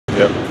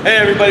Yep. Hey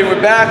everybody, we're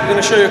back. We're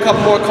going to show you a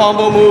couple more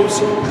combo moves.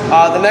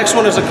 The next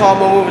one is a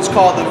combo move. It's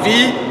called the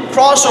V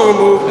crossover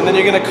move, and then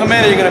you're going to come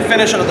in and you're going to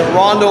finish under the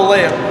rondo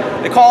layup.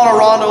 They call it a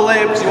rondo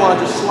layup because you want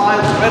to just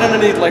slide right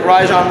underneath like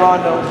Rajon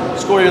Rondo,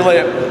 score your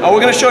layup. Now we're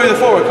going to show you the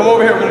footwork. Come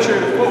over here, we're going to show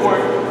you the footwork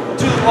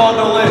to the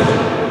rondo layup.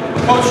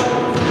 Coach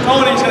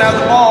Tony's going to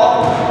have the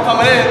ball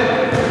coming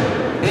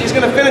in, and he's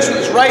going to finish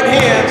with his right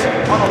hand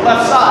on the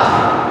left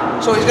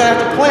side. So he's going to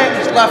have to plant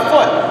his left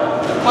foot.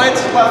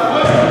 Plants his left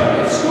foot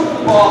and scoop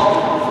the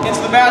ball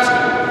into the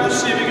basket. Let's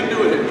see if you can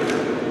do it here.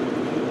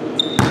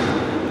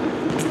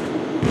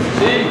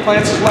 See, he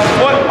plants his left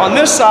foot on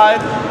this side.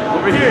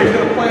 Over here, he's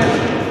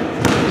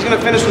going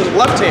to finish with his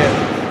left hand.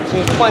 He's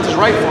going to plant his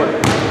right foot.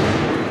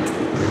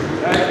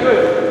 That's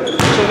good.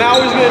 So now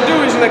what he's going to do,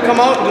 he's going to come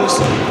out and do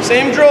the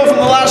same drill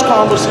from the last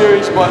combo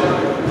series, but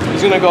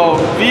he's going to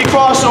go V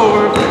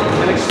crossover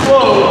and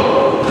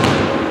explode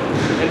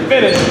and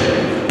finish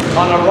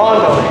on a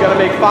rondo. You got to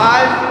make 5.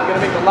 You got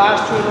to make the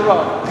last 2 in a row.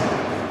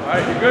 All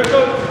right, you good,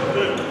 coach?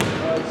 Good.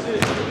 Let's see.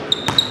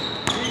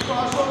 V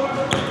crossover,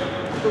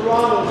 the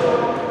rondo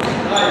there.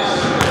 Nice.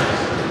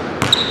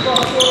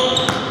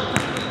 Crossover.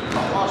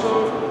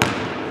 Crossover.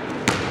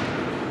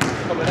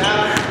 Coming out.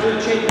 Really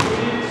change the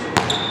speeds.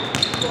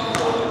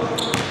 Crossover.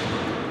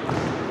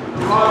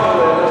 The rondo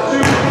there. That's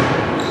super.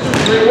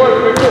 Great work.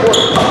 Great footwork.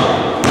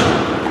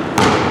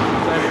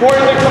 It's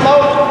important to come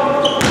out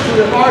to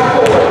the hard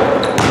footwork.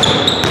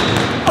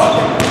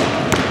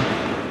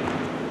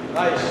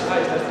 Nice,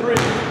 nice, that's 3.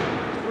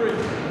 You're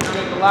gonna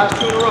make the last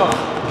 2 in a row.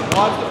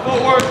 Watch the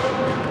footwork.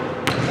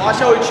 Watch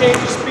how he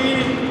changes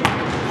speed.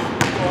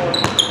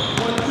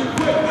 1, 2,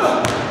 quick.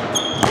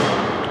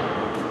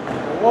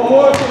 One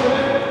more,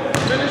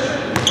 finish it.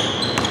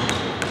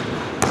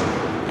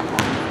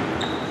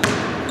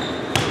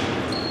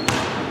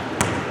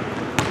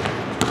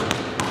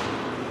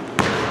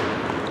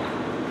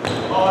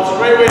 Oh, it's a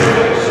great way to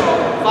finish. So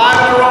 5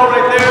 in a row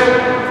right there.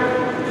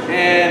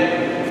 And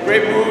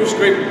great moves,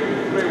 great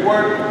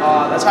work.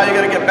 That's how you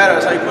got to get better.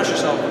 That's how you push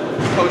yourself.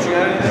 Coaching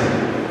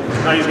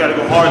anything? Now you just got to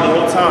go hard the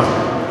whole time.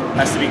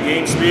 Has to be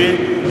game speed.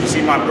 You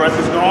see my breath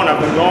is going. I've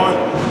been going.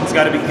 It's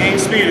got to be game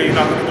speed or you're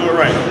not going to do it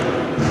right.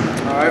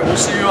 All right, we'll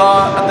see you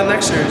at the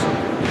next series.